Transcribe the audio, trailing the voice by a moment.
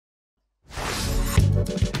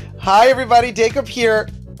Hi everybody, Dacob here,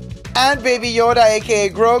 and Baby Yoda aka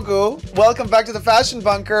Grogu. Welcome back to the Fashion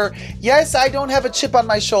Bunker. Yes, I don't have a chip on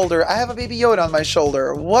my shoulder, I have a Baby Yoda on my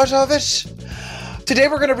shoulder. What of it? Today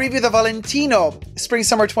we're going to review the Valentino Spring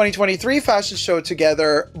Summer 2023 fashion show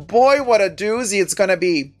together. Boy, what a doozy it's going to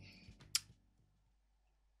be.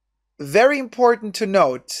 Very important to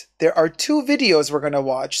note, there are two videos we're going to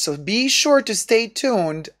watch, so be sure to stay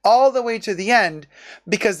tuned all the way to the end,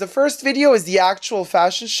 because the first video is the actual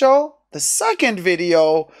fashion show. The second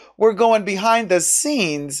video, we're going behind the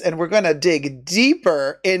scenes and we're going to dig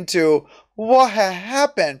deeper into what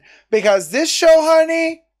happened, because this show,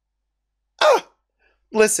 honey,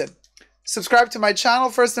 listen, subscribe to my channel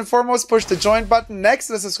first and foremost, push the join button next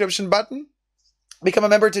to the subscription button. Become a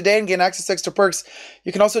member today and gain access to extra perks.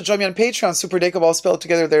 You can also join me on Patreon, superdacob, all spelled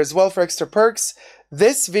together there as well, for extra perks.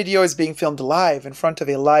 This video is being filmed live in front of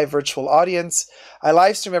a live virtual audience. I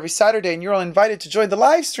live stream every Saturday, and you're all invited to join the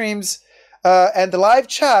live streams and the live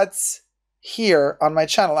chats here on my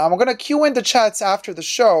channel. I'm going to queue in the chats after the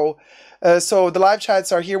show, so the live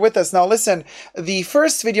chats are here with us. Now listen, the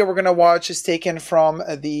first video we're going to watch is taken from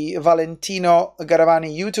the Valentino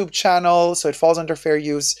Garavani YouTube channel, so it falls under fair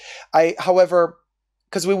use. However,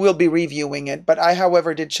 because we will be reviewing it, but I,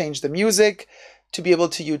 however, did change the music to be able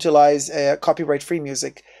to utilize copyright-free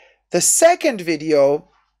music. The second video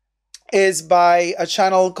is by a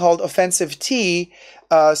channel called Offensive Tea,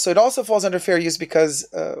 so it also falls under fair use because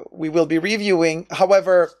we will be reviewing.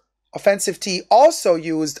 However, Offensive Tea also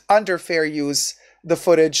used under fair use the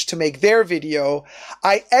footage to make their video.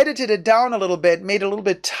 I edited it down a little bit, made it a little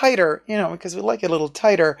bit tighter, you know, because we like it a little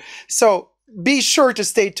tighter. So be sure to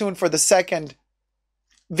stay tuned for the second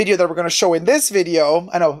video that we're going to show in this video.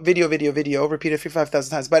 I know, video, repeat it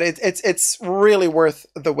 55,000 times, but it's really worth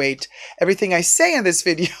the wait. Everything I say in this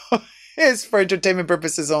video is for entertainment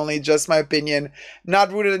purposes only, just my opinion,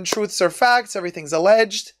 not rooted in truths or facts. Everything's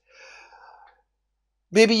alleged.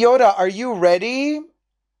 Baby Yoda, are you ready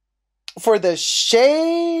for the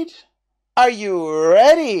shade? Are you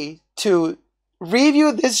ready to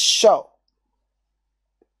review this show?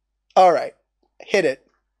 All right, hit it.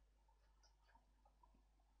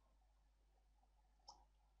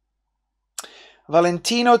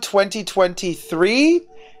 Valentino 2023.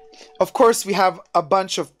 Of course, we have a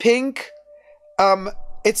bunch of pink.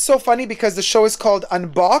 It's so funny because the show is called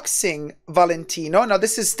Unboxing Valentino. Now,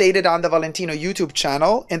 this is stated on the Valentino YouTube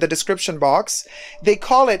channel in the description box. They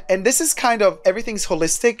call it, and this is kind of, everything's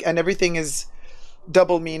holistic and everything is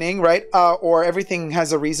double meaning, right? Or everything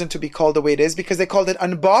has a reason to be called the way it is, because they called it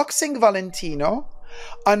Unboxing Valentino.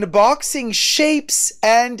 Unboxing shapes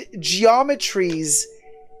and geometries,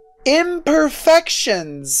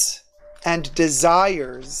 imperfections and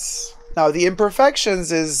desires. Now, the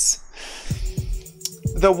imperfections is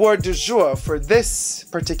the word du jour for this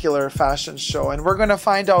particular fashion show, and we're going to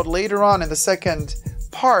find out later on in the second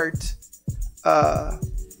part,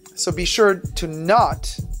 so be sure to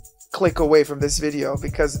not click away from this video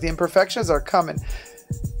because the imperfections are coming.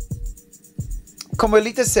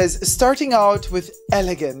 Comolita says, starting out with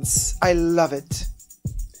elegance. I love it.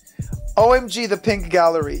 OMG, the pink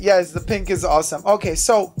gallery. Yes, the pink is awesome. Okay,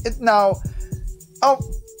 so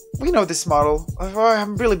we know this model.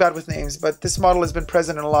 I'm really bad with names, but this model has been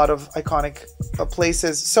present in a lot of iconic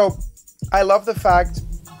places. So I love the fact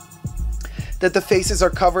that the faces are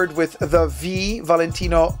covered with the V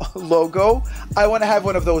Valentino logo. I want to have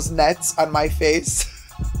one of those nets on my face.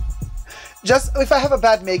 Just if I have a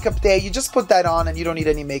bad makeup day, you just put that on and you don't need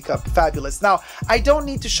any makeup. Fabulous. Now, I don't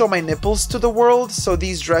need to show my nipples to the world, so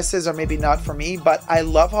these dresses are maybe not for me, but I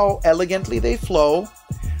love how elegantly they flow.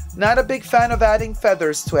 Not a big fan of adding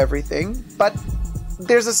feathers to everything, but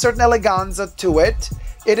there's a certain eleganza to it.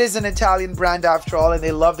 It is an Italian brand after all, and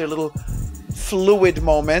they love their little fluid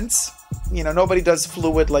moments. You know, nobody does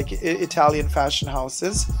fluid like Italian fashion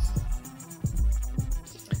houses.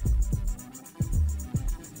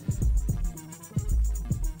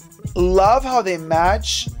 Love how they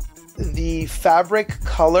match the fabric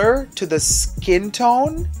color to the skin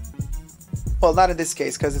tone. Well, not in this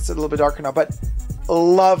case because it's a little bit darker now, but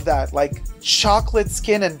love that. Like chocolate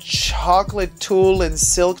skin and chocolate tulle and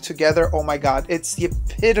silk together. Oh my God. It's the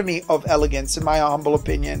epitome of elegance in my humble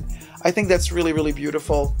opinion. I think that's really, really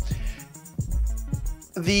beautiful.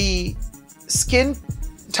 The skin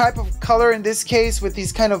type of color in this case with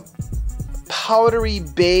these kind of powdery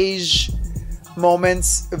beige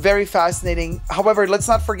moments, very fascinating. However, let's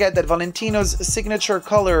not forget that Valentino's signature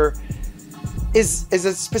color is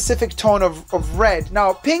a specific tone of red.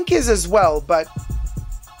 Now, pink is as well, but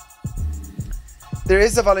there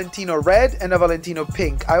is a Valentino red and a Valentino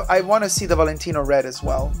pink. I want to see the Valentino red as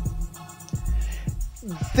well.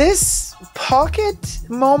 This pocket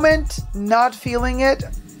moment, not feeling it.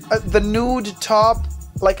 The nude top,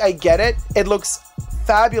 like I get it. It looks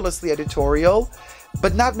fabulously editorial,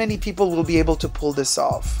 but not many people will be able to pull this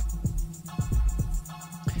off.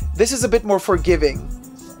 This is a bit more forgiving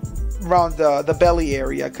around the belly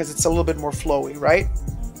area because it's a little bit more flowy, right?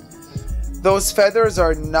 Those feathers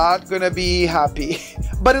are not gonna be happy,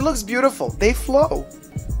 but it looks beautiful. They flow.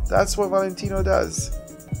 That's what Valentino does.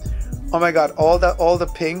 Oh my God, all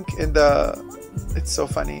the pink in the, it's so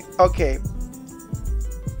funny. Okay.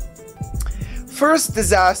 First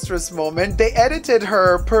disastrous moment. They edited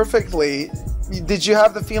her perfectly. Did you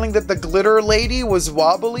have the feeling that the glitter lady was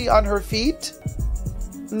wobbly on her feet?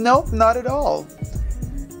 Nope, not at all.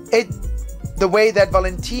 The way that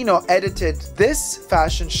Valentino edited this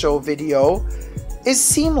fashion show video is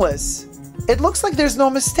seamless. It looks like there's no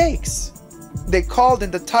mistakes. They called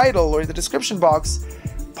in the title or in the description box,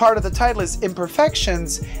 part of the title is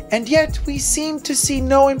imperfections, and yet we seem to see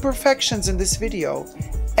no imperfections in this video.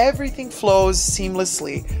 Everything flows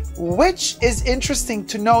seamlessly, which is interesting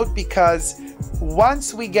to note because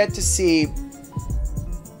once we get to see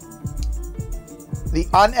the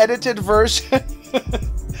unedited version,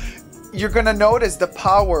 you're gonna notice the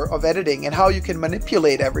power of editing and how you can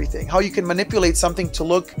manipulate everything, how you can manipulate something to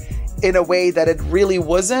look in a way that it really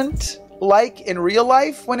wasn't like in real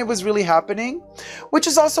life when it was really happening, which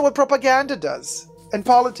is also what propaganda does and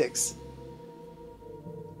politics.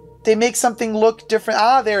 They make something look different.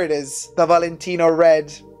 Ah, there it is, the Valentino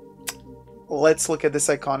red. Let's look at this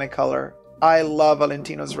iconic color. I love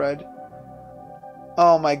Valentino's red.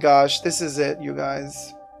 Oh my gosh, this is it, you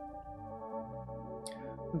guys.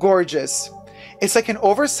 Gorgeous. It's like an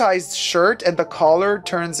oversized shirt and the collar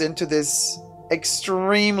turns into this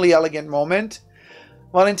extremely elegant moment.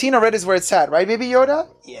 Valentino red is where it's at, right, Baby Yoda?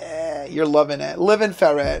 Yeah, you're loving it. Living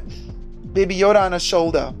ferret. Baby Yoda on a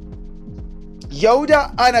shoulder.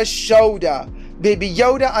 Yoda on a shoulder. Baby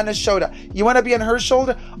Yoda on a shoulder. You want to be on her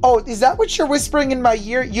shoulder? Oh, is that what you're whispering in my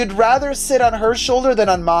ear? You'd rather sit on her shoulder than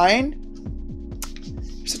on mine?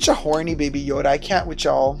 You're such a horny Baby Yoda. I can't with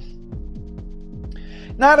y'all.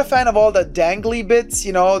 Not a fan of all the dangly bits,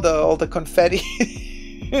 you know, all the confetti.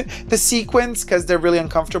 The sequins, because they're really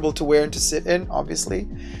uncomfortable to wear and to sit in, obviously.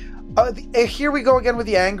 Here we go again with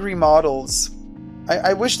the angry models.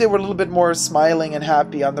 I wish they were a little bit more smiling and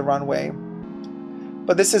happy on the runway.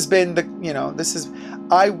 But this has been the, you know, this is,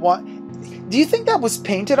 do you think that was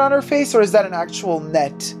painted on her face or is that an actual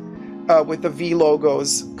net with the V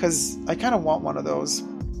logos? Because I kind of want one of those.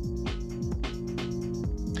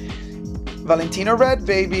 Valentino red,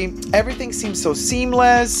 baby. Everything seems so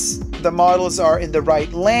seamless. The models are in the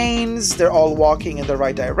right lanes. They're all walking in the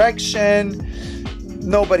right direction.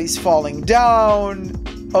 Nobody's falling down.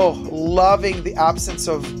 Oh, loving the absence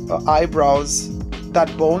of eyebrows.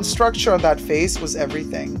 That bone structure on that face was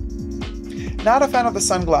everything. Not a fan of the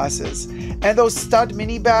sunglasses. And those stud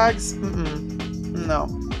mini bags, no.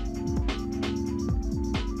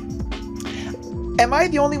 Am I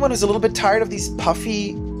the only one who's a little bit tired of these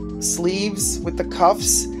puffy sleeves with the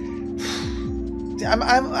cuffs?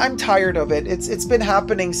 I'm tired of it. It's been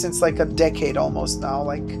happening since like a decade almost now.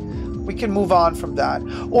 Like, we can move on from that.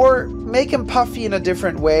 Or make him puffy in a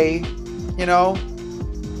different way, you know?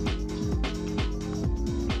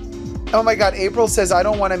 Oh my God, April says, I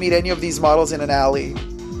don't want to meet any of these models in an alley.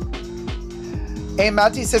 Hey,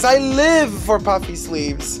 Matty says, I live for puffy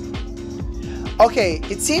sleeves. Okay,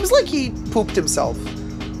 it seems like he pooped himself.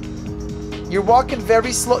 You're walking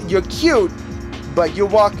very slow. You're cute, but you're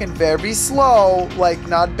walking very slow, like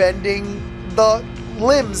not bending the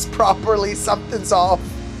limbs properly. Something's off.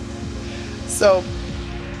 So,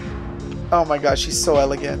 oh my gosh, she's so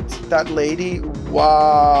elegant. That lady,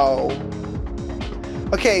 wow.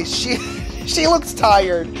 Okay, she looks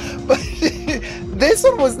tired, but this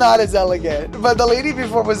one was not as elegant. But the lady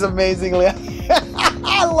before was amazingly.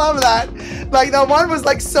 I love that. Like, that one was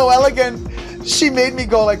like so elegant. She made me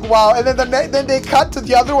go like, wow. And then they cut to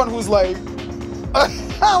the other one who's like,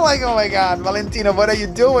 I'm like, oh my God, Valentino, what are you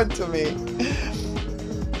doing to me?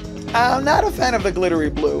 I'm not a fan of the glittery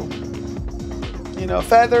blue. You know,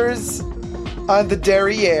 feathers on the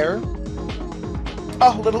derriere.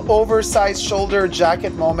 Oh, a little oversized shoulder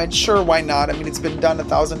jacket moment. Sure, why not? I mean, it's been done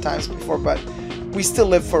 1,000 times before, but we still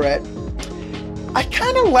live for it. I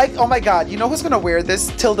kind of like, oh my God, you know who's going to wear this?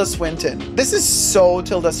 Tilda Swinton. This is so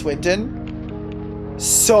Tilda Swinton.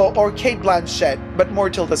 So, or Kate Blanchett, but more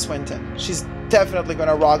Tilda Swinton. She's definitely going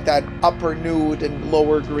to rock that upper nude and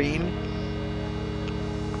lower green.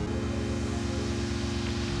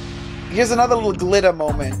 Here's another little glitter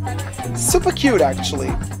moment. Super cute,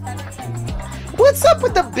 actually. What's up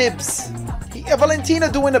with the bibs?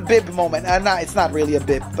 Valentino doing a bib moment. It's not really a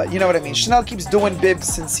bib, but you know what I mean. Chanel keeps doing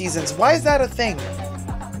bibs in seasons. Why is that a thing?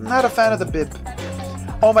 I'm not a fan of the bib.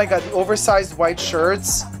 Oh my god, the oversized white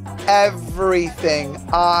shirts. Everything.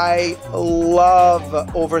 I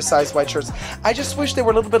love oversized white shirts. I just wish they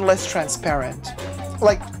were a little bit less transparent.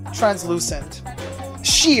 Like translucent.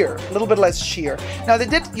 Sheer. A little bit less sheer. Now they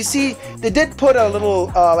did, you see, they did put a little,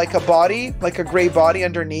 like a body, like a gray body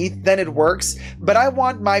underneath. Then it works. But I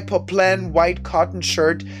want my poplin white cotton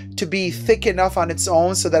shirt to be thick enough on its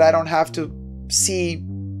own so that I don't have to see,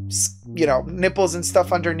 you know, nipples and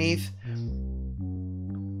stuff underneath.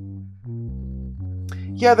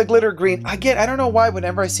 Yeah, the glitter green. Again, I don't know why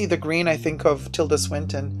whenever I see the green, I think of Tilda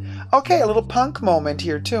Swinton. Okay, a little punk moment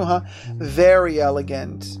here too, huh? Very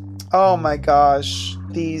elegant. Oh my gosh.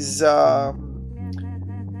 These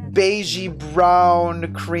beigey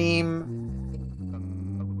brown cream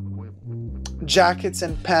jackets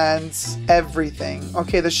and pants, everything.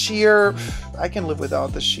 Okay, the sheer, I can live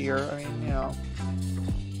without the sheer. I mean, you know.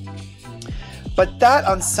 But that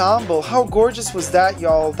ensemble, how gorgeous was that,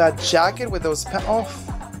 y'all? That jacket with those pants. Oh,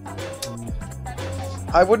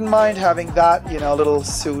 I wouldn't mind having that, you know, little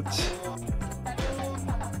suit.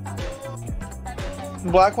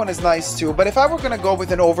 Black one is nice too, but if I were gonna go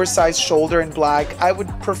with an oversized shoulder in black, I would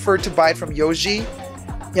prefer to buy it from Yohji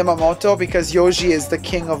Yamamoto because Yohji is the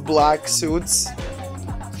king of black suits.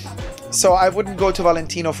 So I wouldn't go to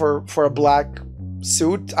Valentino for a black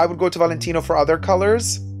suit. I would go to Valentino for other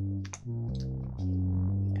colors.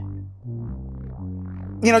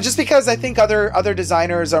 You know, just because I think other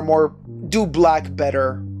designers are do black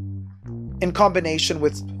better in combination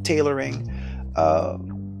with tailoring.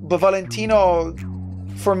 But Valentino,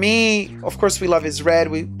 for me, of course we love his red,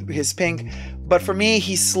 his pink, but for me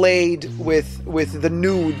he slayed with the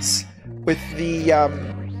nudes, with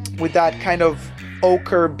that kind of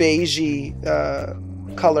ochre beigey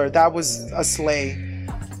color. That was a slay.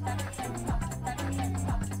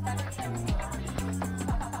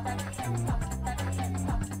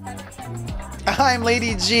 I'm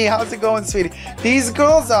Lady G. How's it going, sweetie? These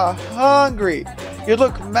girls are hungry. You'd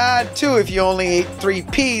look mad too if you only ate 3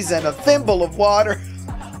 peas and a thimble of water.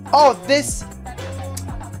 Oh, this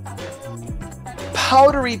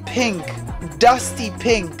powdery pink, dusty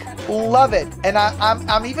pink. Love it. And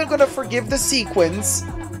I'm even gonna forgive the sequins.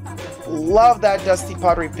 Love that dusty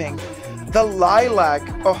powdery pink. The lilac.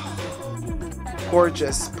 Oh,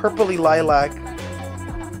 gorgeous. Purpley lilac.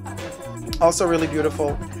 Also really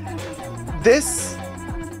beautiful. This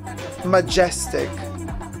majestic.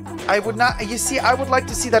 I would not, you see, I would like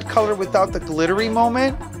to see that color without the glittery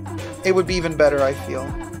moment. It would be even better, I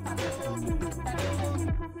feel.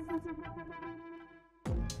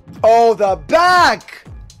 Oh, the back!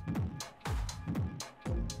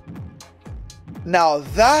 Now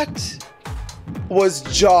that was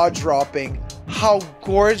jaw-dropping. How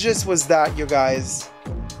gorgeous was that, you guys?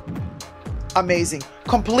 Amazing.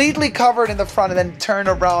 Completely covered in the front and then turn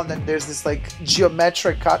around and there's this like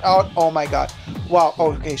geometric cutout. Oh my god. Wow.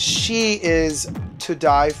 Okay, she is to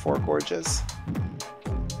die for gorgeous.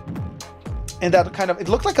 And that kind of, it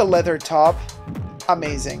looked like a leather top.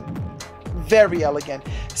 Amazing. Very elegant.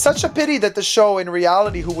 Such a pity that the show in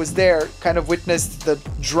reality who was there kind of witnessed the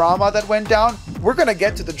drama that went down. We're gonna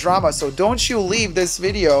get to the drama, so don't you leave this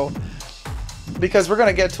video because we're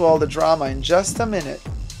gonna get to all the drama in just a minute.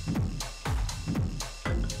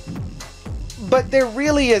 But there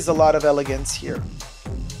really is a lot of elegance here.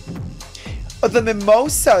 The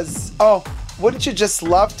mimosas. Oh, wouldn't you just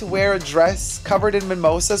love to wear a dress covered in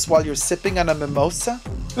mimosas while you're sipping on a mimosa?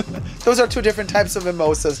 Those are 2 different types of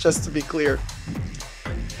mimosas, just to be clear.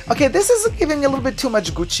 Okay, this is giving me a little bit too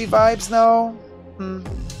much Gucci vibes now.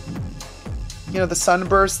 You know, the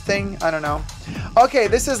sunburst thing? I don't know. Okay,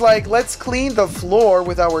 this is like, let's clean the floor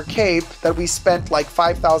with our cape that we spent like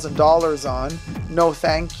 $5,000 on. No,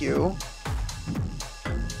 thank you.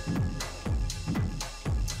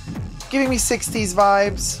 Giving me 60s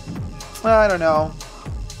vibes. I don't know.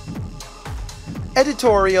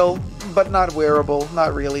 Editorial, but not wearable.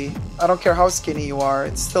 Not really. I don't care how skinny you are.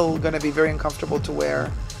 It's still going to be very uncomfortable to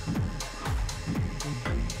wear.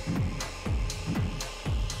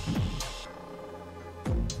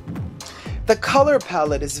 The color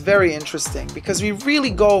palette is very interesting because we really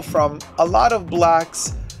go from a lot of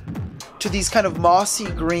blacks to these kind of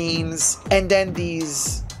mossy greens and then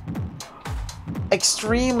these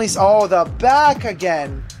extremely, oh, the back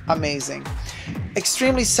again, amazing,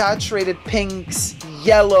 extremely saturated pinks,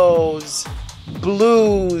 yellows,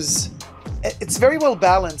 blues, it's very well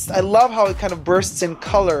balanced. I love how it kind of bursts in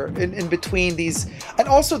color in between these, and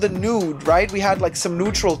also the nude, right? We had like some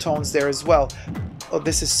neutral tones there as well. Oh,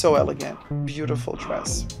 this is so elegant. Beautiful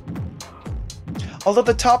dress. Although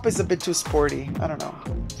the top is a bit too sporty. I don't know.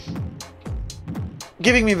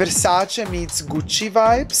 Giving me Versace meets Gucci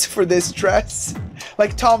vibes for this dress.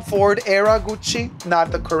 Like Tom Ford era Gucci,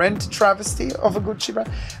 not the current travesty of a Gucci brand.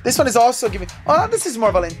 This one is also giving, oh, this is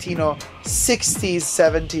more Valentino, 60s,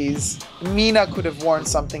 70s. Mina could have worn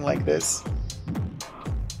something like this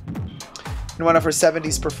in one of her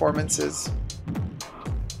 70s performances.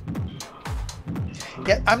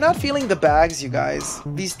 Yeah, I'm not feeling the bags, you guys.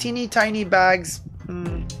 These teeny tiny bags,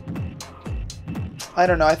 I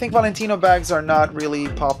don't know. I think Valentino bags are not really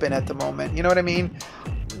popping at the moment. You know what I mean?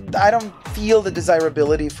 I don't feel the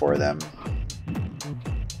desirability for them.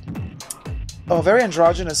 Oh, very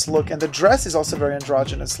androgynous look. And the dress is also very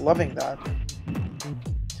androgynous. Loving that.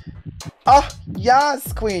 Oh,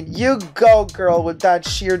 yes, queen. You go, girl, with that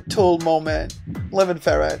sheer tulle moment. Living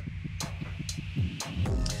ferret.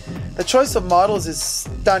 The choice of models is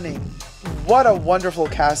stunning. What a wonderful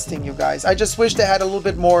casting, you guys. I just wish they had a little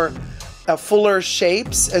bit more fuller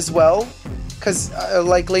shapes as well, because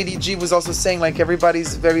like Lady G was also saying, like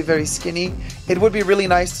everybody's very, very skinny. It would be really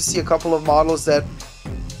nice to see a couple of models that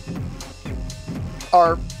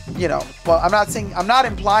are, you know, well, I'm not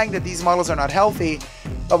implying that these models are not healthy,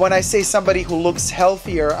 but when I say somebody who looks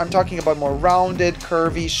healthier, I'm talking about more rounded,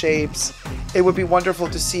 curvy shapes. It would be wonderful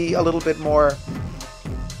to see a little bit more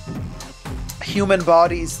human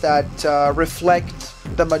bodies that reflect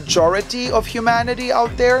the majority of humanity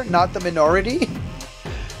out there, not the minority.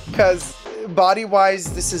 Because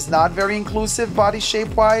body-wise, this is not very inclusive, body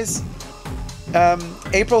shape-wise.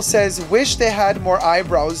 April says, wish they had more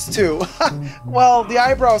eyebrows too. Well, the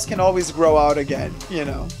eyebrows can always grow out again, you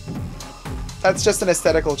know. That's just an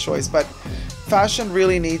aesthetical choice, but fashion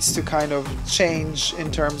really needs to kind of change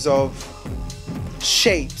in terms of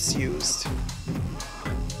shapes used.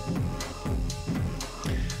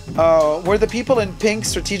 Were the people in pink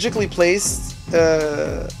strategically placed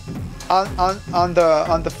on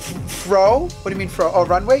the fro? What do you mean fro? Oh,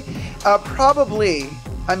 runway? Probably.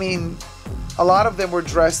 I mean, a lot of them were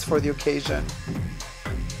dressed for the occasion.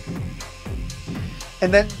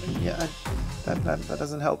 And then, yeah, that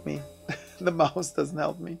doesn't help me. The mouse doesn't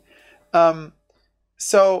help me.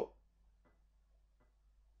 So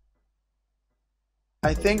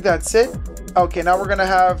I think that's it. Okay, now we're gonna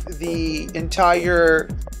have the entire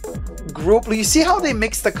group. You see how they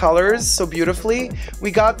mix the colors so beautifully?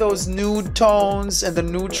 We got those nude tones and the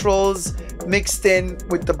neutrals mixed in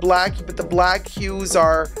with the black, but the black hues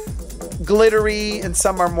are glittery and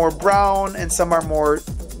some are more brown and some are more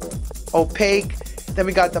opaque. Then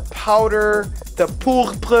we got the powder, the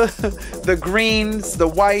pourpre, the greens, the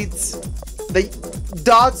whites, the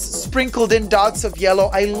dots, sprinkled in dots of yellow.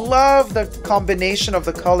 I love the combination of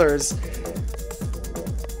the colors.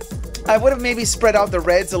 I would have maybe spread out the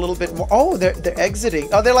reds a little bit more. Oh, they're exiting.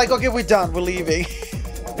 Oh, they're like, okay, we're done. We're leaving.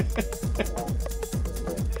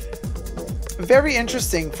 Very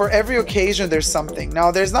interesting. For every occasion, there's something. Now,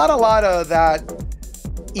 there's not a lot of that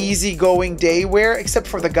easygoing day wear, except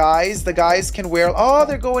for the guys. The guys can wear, oh,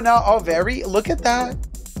 they're going out. Oh, very, look at that.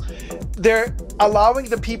 They're allowing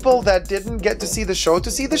the people that didn't get to see the show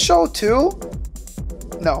too.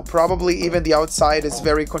 No, probably even the outside is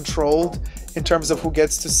very controlled in terms of who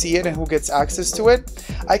gets to see it and who gets access to it.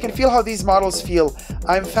 I can feel how these models feel.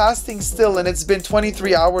 I'm fasting still and it's been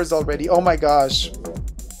 23 hours already. Oh my gosh.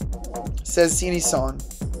 Says Sinison.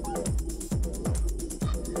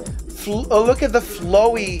 Oh, look at the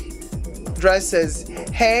flowy dresses.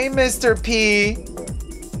 Hey, Mr. P.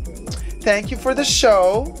 Thank you for the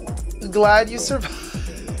show. Glad you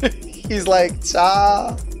survived. He's like,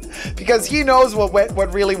 cha. Because he knows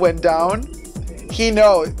what really went down. He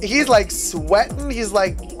knows. He's like sweating. He's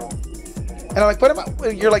like, and I'm like, what am I?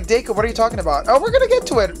 You're like, Dacob, what are you talking about? Oh, we're gonna get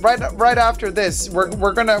to it right after this.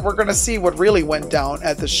 We're gonna see what really went down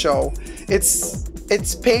at the show.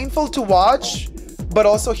 It's painful to watch, but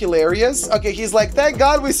also hilarious. Okay, he's like, thank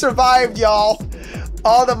God we survived, y'all.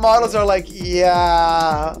 All the models are like,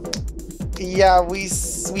 yeah, we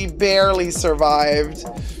barely survived.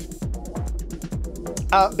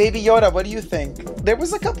 Baby Yoda, what do you think? There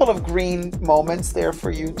was a couple of green moments there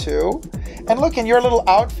for you too. And look, in your little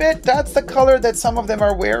outfit, that's the color that some of them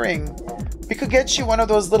are wearing. We could get you one of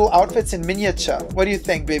those little outfits in miniature. What do you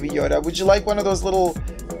think, Baby Yoda? Would you like one of those little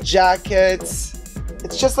jackets?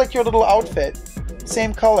 It's just like your little outfit.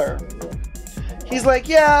 Same color. He's like,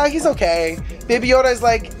 yeah, he's okay. Baby Yoda is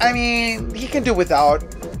like, I mean, he can do without.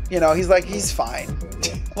 You know, he's like, he's fine.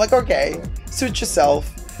 I'm like, okay, suit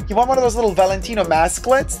yourself. You want one of those little Valentino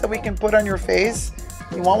masklets that we can put on your face?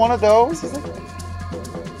 You want one of those? He's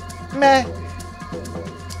like, meh.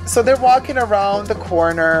 So they're walking around the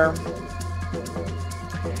corner.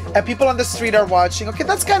 And people on the street are watching. Okay,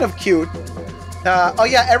 that's kind of cute. Oh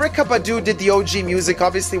yeah, Erykah Badu did the OG music.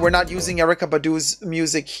 Obviously, we're not using Erykah Badu's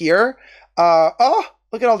music here. Oh,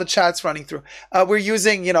 look at all the chats running through. We're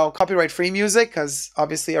using, you know, copyright-free music because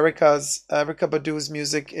obviously Erykah Badu's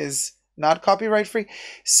music is not copyright-free.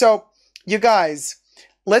 So, you guys,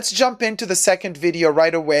 let's jump into the second video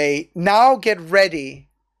right away. Now get ready.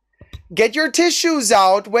 Get your tissues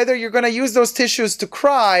out, whether you're going to use those tissues to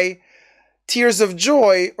cry, tears of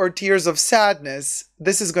joy, or tears of sadness.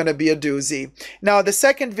 This is going to be a doozy. Now, the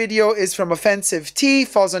second video is from Offensive Tea,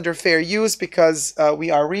 falls under fair use because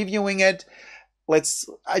we are reviewing it.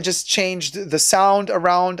 I just changed the sound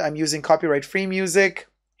around. I'm using copyright-free music.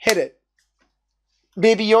 Hit it.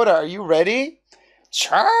 Baby Yoda, are you ready?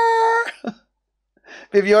 Cha!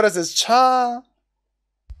 Baby Yoda says cha.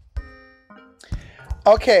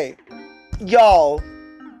 Okay, y'all.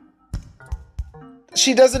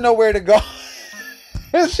 She doesn't know where to go.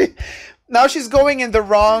 Now she's going in the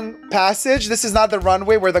wrong passage. This is not the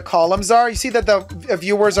runway where the columns are. You see that the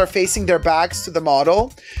viewers are facing their backs to the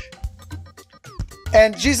model.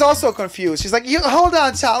 And she's also confused. She's like, hold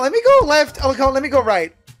on, child. Let me go left. Oh, let me go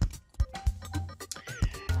right.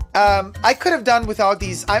 I could have done without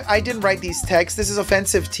these. I didn't write these texts. This is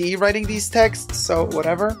Offensive Tea writing these texts. So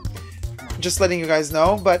whatever. Just letting you guys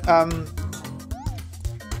know. But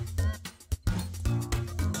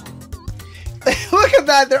look at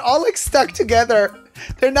that. They're all like stuck together.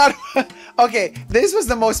 They're not. Okay, this was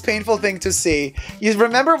the most painful thing to see. You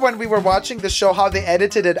remember when we were watching the show how they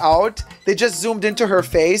edited it out? They just zoomed into her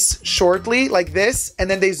face shortly like this, and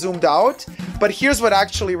then they zoomed out. But here's what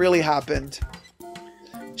actually really happened.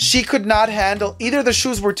 She could not handle, either the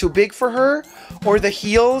shoes were too big for her, or the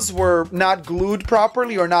heels were not glued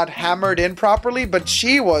properly or not hammered in properly, but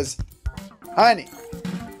she was, honey.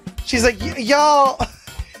 She's like, y'all.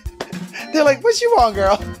 They're like, what you want,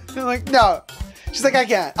 girl? They're like, no. She's like, I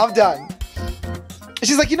can't. I'm done.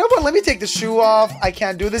 She's like, you know what? Let me take the shoe off. I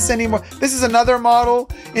can't do this anymore. This is another model.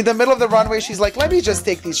 In the middle of the runway, she's like, let me just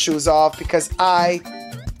take these shoes off because I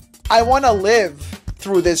want to live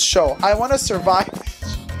through this show. I want to survive.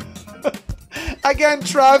 Again,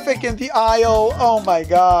 traffic in the aisle. Oh my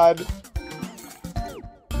God.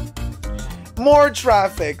 More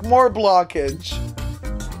traffic, more blockage.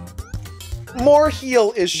 More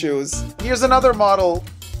heel issues. Here's another model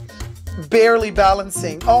barely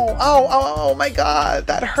balancing. Oh my God.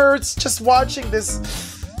 That hurts just watching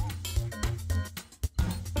this.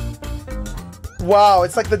 Wow,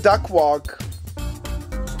 it's like the duck walk.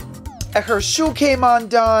 Her shoe came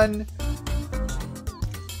undone.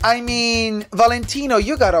 I mean, Valentino,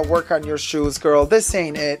 you gotta work on your shoes, girl. This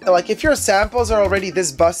ain't it. Like, if your samples are already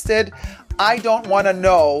this busted, I don't want to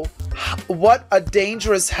know what a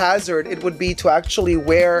dangerous hazard it would be to actually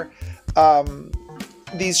wear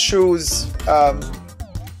these shoes,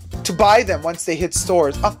 to buy them once they hit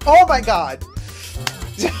stores. Oh my God.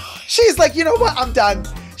 She's like, you know what? I'm done.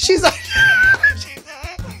 She's like,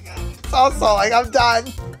 it's also like, I'm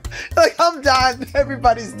done. Like, I'm done.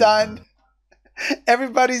 Everybody's done.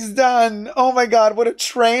 Everybody's done. Oh my God, what a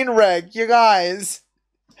train wreck, you guys.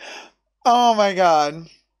 Oh my God.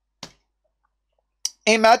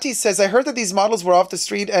 Hey, Matty says, I heard that these models were off the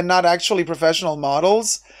street and not actually professional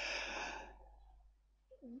models.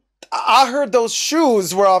 I heard those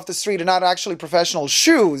shoes were off the street and not actually professional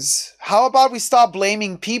shoes. How about we stop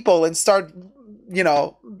blaming people and start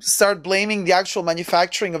blaming the actual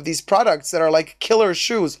manufacturing of these products that are like killer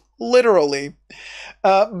shoes, literally.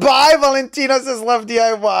 Bye, Valentino says, love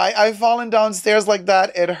DIY. I've fallen downstairs like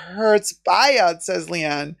that. It hurts. Bye, says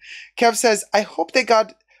Leanne. Kev says, I hope they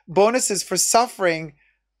got bonuses for suffering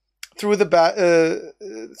through the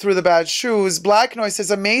bad shoes. Black Noise says,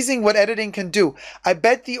 amazing what editing can do. I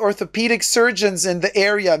bet the orthopedic surgeons in the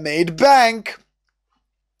area made bank.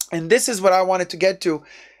 And this is what I wanted to get to.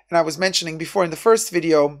 And I was mentioning before in the first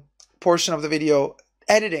video, portion of the video,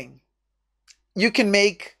 editing. You can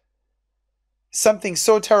make something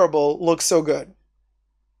so terrible looks so good.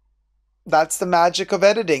 That's the magic of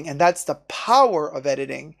editing, and that's the power of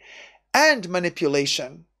editing and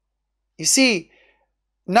manipulation. You see,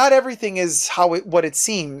 not everything is what it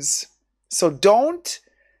seems. So don't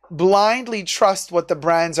blindly trust what the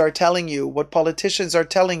brands are telling you, what politicians are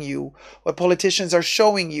telling you, what politicians are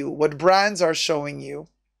showing you, what brands are showing you.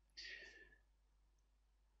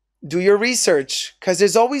 Do your research, because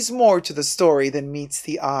there's always more to the story than meets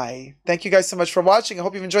the eye. Thank you guys so much for watching. I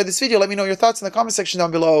hope you've enjoyed this video. Let me know your thoughts in the comment section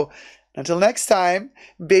down below. Until next time,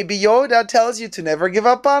 Baby Yoda tells you to never give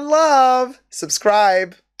up on love.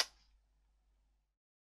 Subscribe.